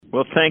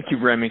Well, thank you,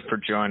 Remy, for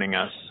joining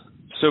us.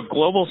 So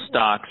global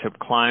stocks have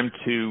climbed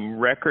to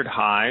record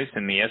highs,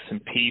 and the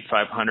S&P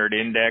 500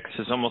 index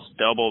has almost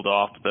doubled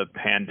off the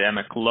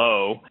pandemic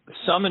low.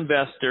 Some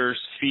investors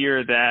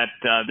fear that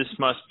this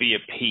must be a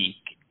peak.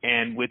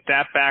 And with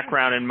that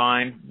background in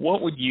mind,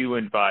 what would you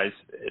advise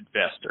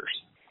investors?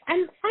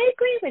 And I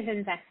agree with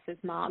investors,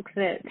 Mark,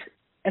 that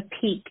a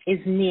peak is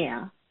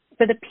near.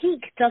 But a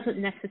peak doesn't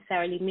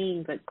necessarily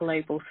mean that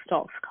global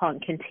stocks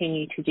can't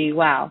continue to do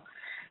well.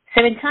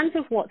 So in terms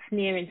of what's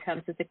near in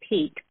terms of the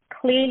peak,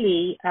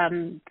 clearly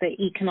the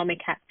economic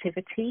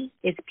activity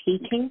is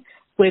peaking.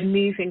 We're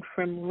moving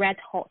from red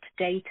hot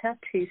data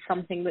to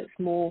something that's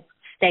more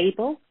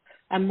stable,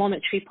 and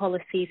monetary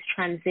policy is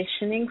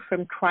transitioning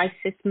from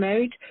crisis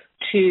mode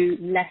to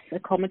less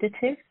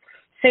accommodative.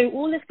 So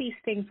all of these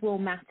things will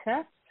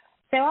matter.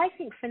 So I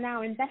think for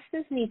now,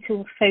 investors need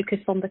to focus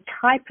on the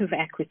type of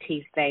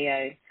equities they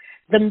own.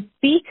 The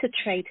beta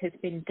trade has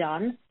been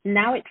done.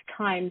 Now it's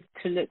time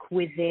to look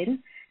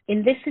within.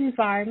 In this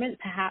environment,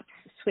 perhaps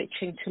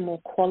switching to more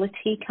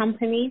quality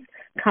companies,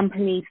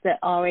 companies that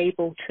are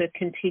able to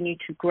continue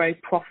to grow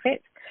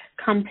profits,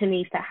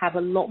 companies that have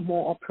a lot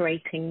more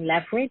operating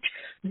leverage.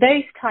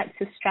 Those types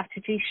of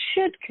strategies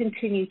should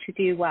continue to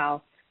do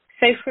well.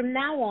 So from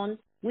now on,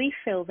 we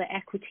feel that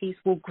equities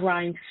will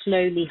grind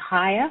slowly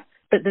higher,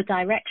 but the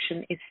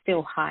direction is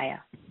still higher.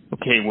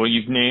 Okay, well,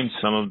 you've named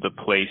some of the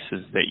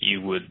places that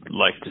you would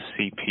like to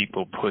see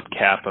people put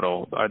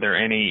capital. Are there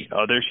any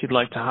others you'd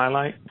like to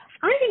highlight?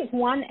 I think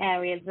one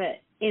area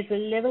that is a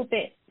little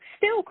bit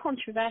still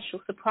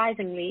controversial,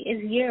 surprisingly, is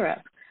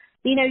Europe.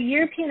 You know,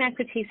 European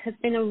equities has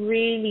been a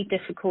really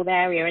difficult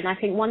area, and I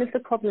think one of the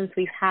problems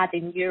we've had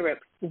in Europe,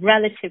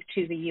 relative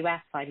to the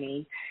US,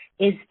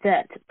 is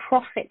that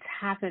profits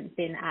haven't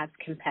been as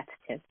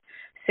competitive.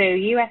 So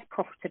US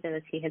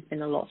profitability has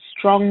been a lot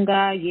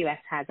stronger. US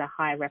has a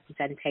higher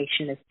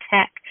representation of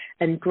tech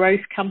and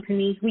growth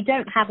companies. We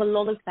don't have a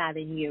lot of that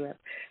in Europe.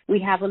 We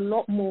have a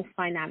lot more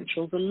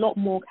financials, a lot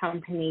more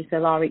companies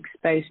that are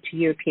exposed to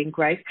European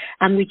growth,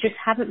 and we just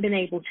haven't been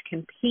able to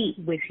compete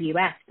with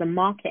US. The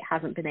market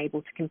hasn't been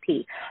able to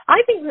compete.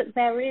 I think that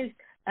there is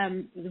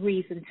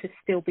reason to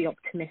still be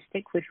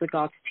optimistic with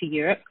regards to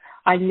Europe.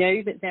 I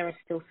know that there is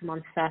still some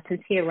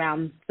uncertainty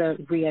around the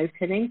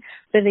reopening,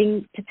 but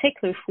in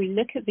particular, if we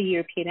look at the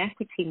European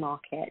equity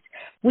market,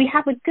 we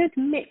have a good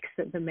mix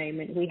at the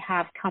moment. We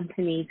have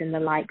companies in the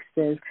likes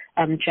of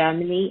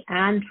Germany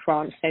and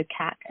France, so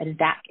CAC and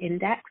DAC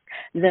index,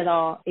 that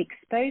are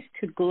exposed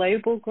to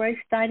global growth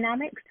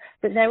dynamics,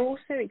 but they're also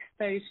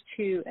exposed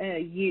to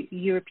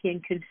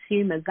European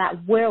consumers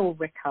that will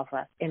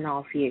recover, in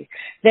our view.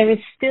 There is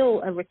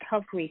still a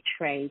recovery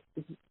trade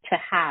to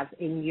have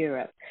in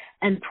Europe,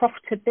 and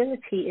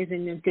profitability is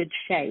in a good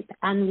shape,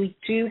 and we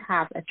do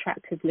have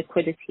attractive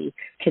liquidity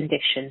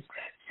conditions.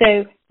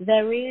 So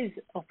there is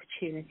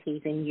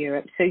opportunities in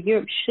Europe. So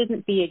Europe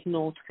shouldn't be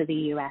ignored for the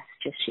US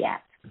just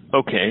yet.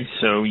 Okay,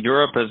 so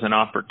Europe as an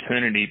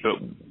opportunity, but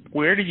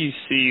where do you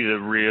see the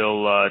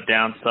real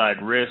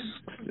downside risks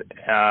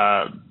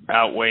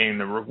outweighing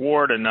the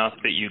reward enough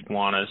that you'd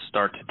want to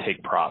start to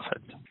take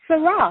profit? For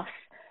us,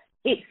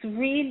 it's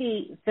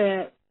really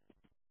the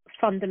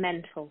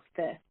fundamentals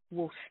that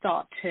will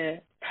start to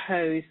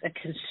pose a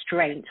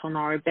constraint on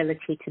our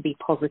ability to be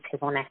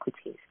positive on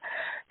equities.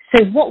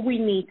 So what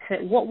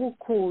will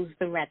cause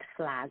the red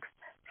flags?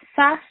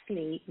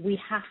 Firstly, we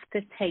have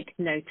to take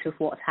note of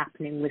what's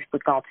happening with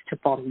regards to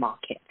bond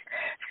markets.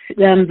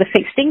 The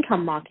fixed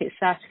income market,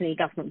 certainly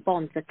government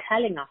bonds, are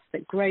telling us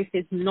that growth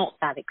is not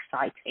that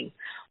exciting.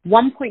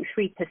 1.3%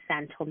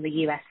 on the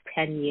US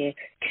 10-year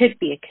could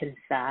be a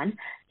concern.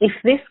 If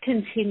this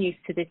continues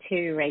to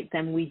deteriorate,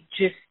 then we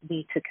just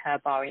need to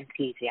curb our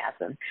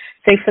enthusiasm.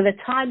 So for the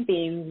time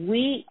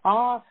being,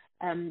 our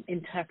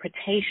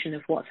interpretation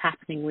of what's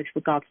happening with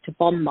regards to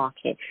bond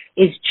market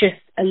is just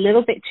a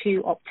little bit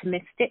too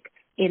optimistic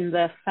in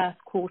the first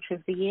quarter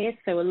of the year.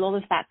 So a lot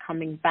of that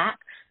coming back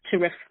to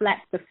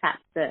reflect the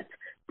fact that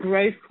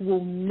growth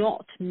will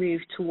not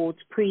move towards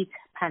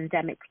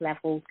pre-pandemic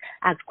levels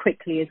as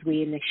quickly as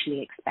we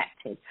initially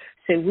expected.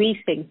 So we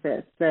think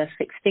that the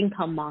fixed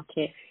income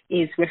market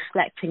is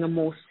reflecting a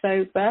more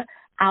sober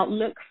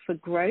outlook for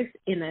growth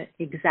in an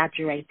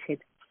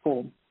exaggerated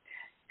form.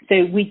 So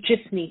we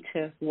just need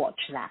to watch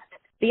that.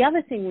 The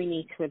other thing we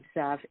need to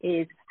observe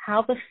is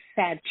how the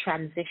Fed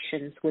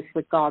transitions with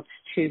regards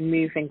to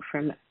moving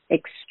from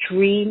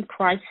extreme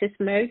crisis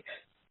mode,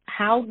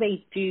 how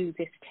they do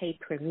this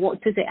tapering.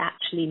 What does it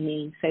actually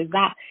mean? So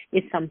that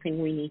is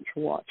something we need to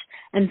watch.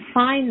 And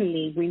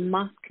finally, we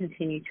must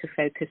continue to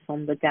focus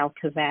on the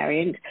Delta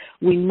variant.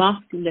 We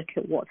must look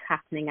at what's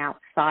happening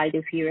outside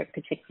of Europe,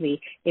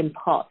 particularly in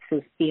parts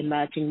of the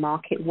emerging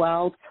market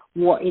world,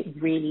 what it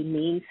really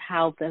means,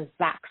 how the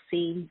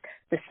vaccines,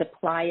 the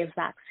supply of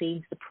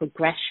vaccines, the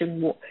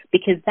progression,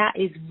 because that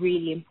is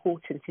really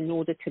important in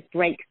order to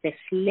break this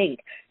link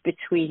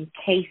between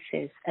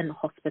cases and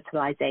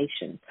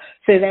hospitalizations.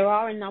 So there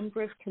are a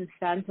number of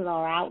concerns that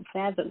are out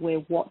there that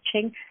we're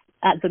watching.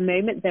 At the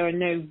moment, there are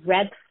no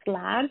red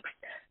flags,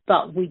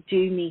 but we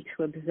do need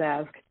to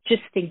observe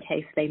just in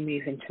case they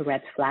move into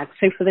red flags.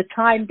 So for the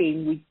time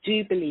being, we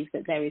do believe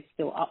that there is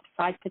still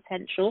upside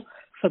potential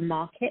for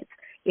markets.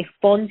 If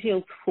bond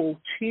yields fall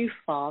too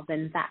far,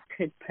 then that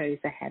could pose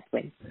a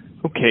headwind.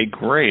 Okay,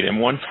 great. And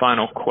one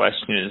final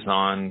question is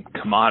on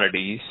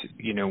commodities.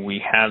 You know,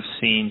 we have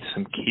seen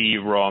some key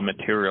raw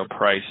material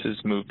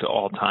prices move to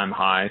all-time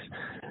highs.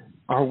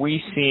 Are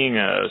we seeing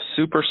a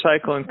super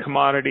cycle in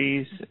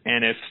commodities?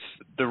 And if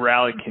the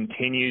rally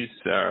continues,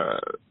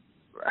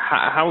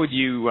 how would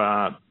you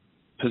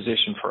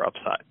position for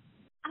upside?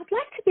 I'd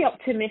like to be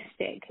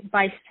optimistic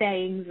by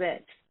saying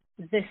that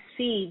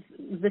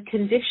the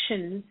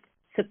conditions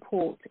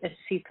support a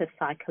super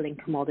cycle in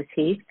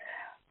commodities.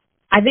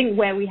 I think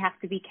where we have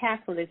to be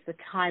careful is the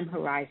time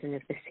horizon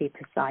of the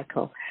super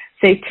cycle.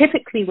 So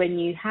typically when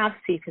you have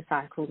super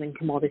cycles in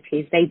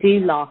commodities, they do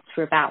last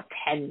for about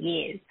 10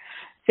 years.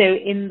 So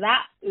in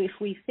that, if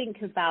we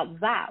think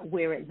about that,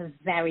 we're at the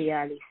very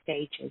early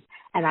stages,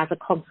 and as a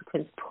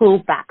consequence,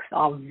 pullbacks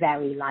are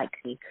very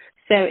likely.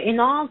 So in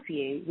our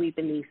view, we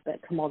believe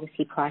that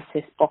commodity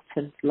prices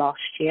bottomed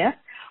last year.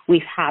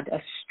 We've had a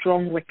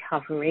strong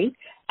recovery.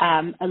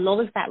 A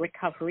lot of that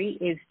recovery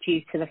is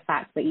due to the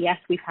fact that, yes,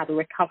 we've had a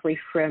recovery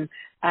from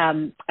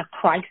a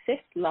crisis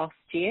last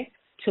year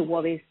to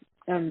what is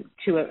and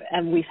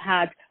we've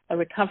had a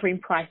recovery in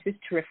prices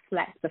to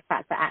reflect the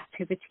fact that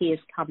activity is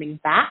coming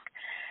back.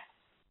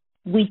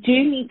 We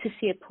do need to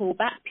see a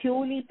pullback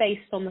purely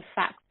based on the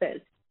fact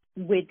that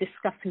we're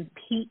discussing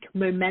peak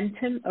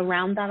momentum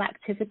around that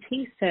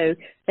activity. So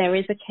there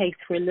is a case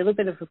for a little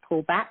bit of a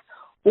pullback.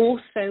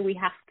 Also, we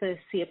have to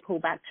see a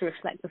pullback to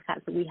reflect the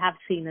fact that we have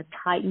seen a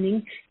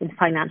tightening in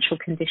financial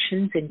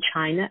conditions in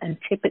China, and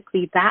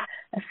typically that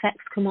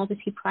affects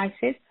commodity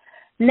prices.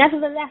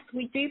 Nevertheless,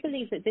 we do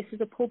believe that this is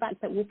a pullback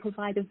that will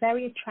provide a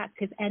very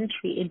attractive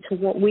entry into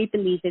what we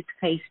believe is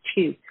phase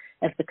 2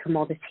 of the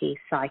commodity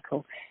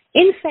cycle.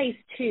 In phase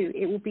 2,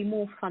 it will be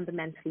more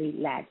fundamentally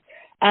led.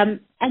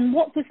 And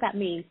what does that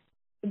mean?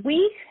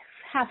 We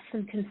have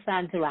some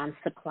concerns around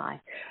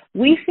supply.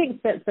 We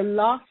think that the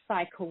last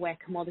cycle where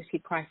commodity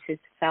prices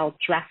fell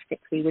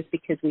drastically was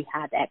because we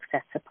had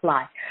excess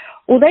supply.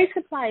 Although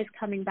supply is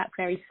coming back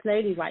very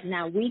slowly right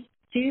now, we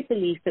do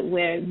believe that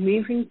we're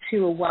moving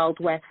to a world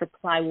where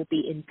supply will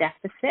be in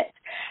deficit,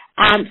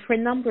 for a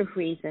number of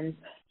reasons.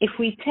 If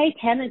we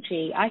take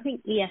energy, I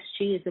think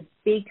ESG is a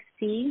big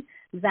theme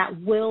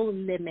that will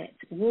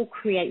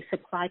create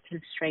supply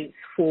constraints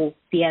for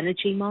the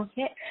energy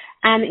market.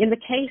 And in the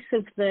case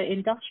of the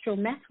industrial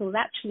metals,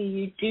 actually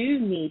you do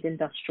need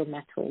industrial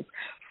metals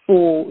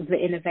for the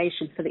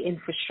innovation, for the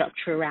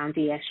infrastructure around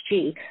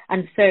ESG.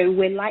 And so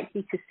we're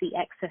likely to see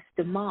excess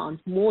demand,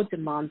 more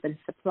demand than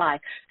supply.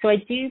 So I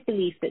do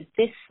believe that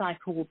this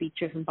cycle will be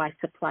driven by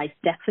supply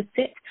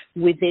deficit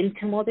within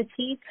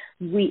commodities,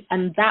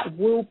 and that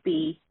will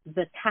be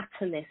the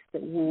catalyst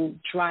that will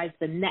drive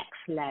the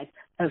next leg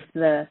of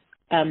the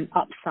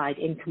upside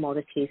in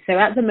commodities. So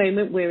at the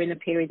moment, we're in a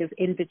period of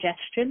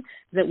indigestion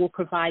that will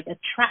provide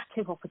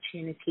attractive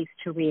opportunities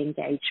to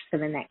re-engage for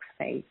the next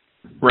phase.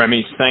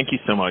 Remy, thank you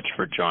so much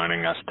for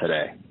joining us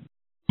today.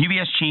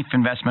 UBS Chief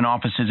Investment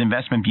Office's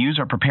investment views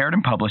are prepared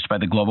and published by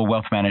the Global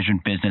Wealth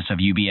Management business of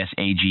UBS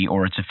AG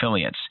or its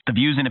affiliates. The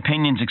views and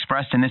opinions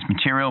expressed in this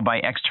material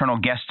by external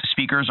guest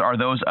speakers are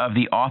those of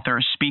the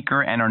author,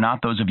 speaker, and are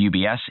not those of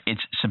UBS,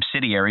 its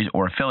subsidiaries,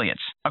 or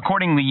affiliates.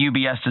 Accordingly,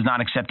 UBS does not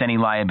accept any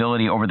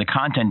liability over the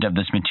content of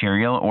this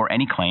material or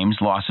any claims,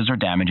 losses, or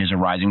damages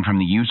arising from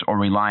the use or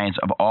reliance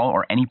of all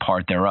or any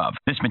part thereof.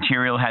 This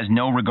material has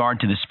no regard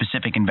to the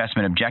specific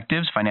investment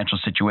objectives, financial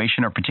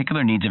situation, or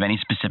particular needs of any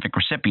specific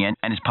recipient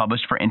and is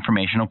published for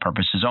informational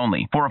purposes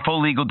only. For a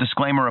full legal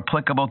disclaimer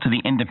applicable to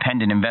the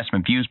independent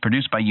investment views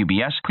produced by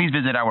UBS, please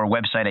visit our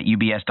website at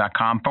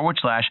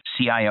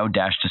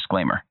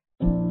ubs.com/CIO-disclaimer.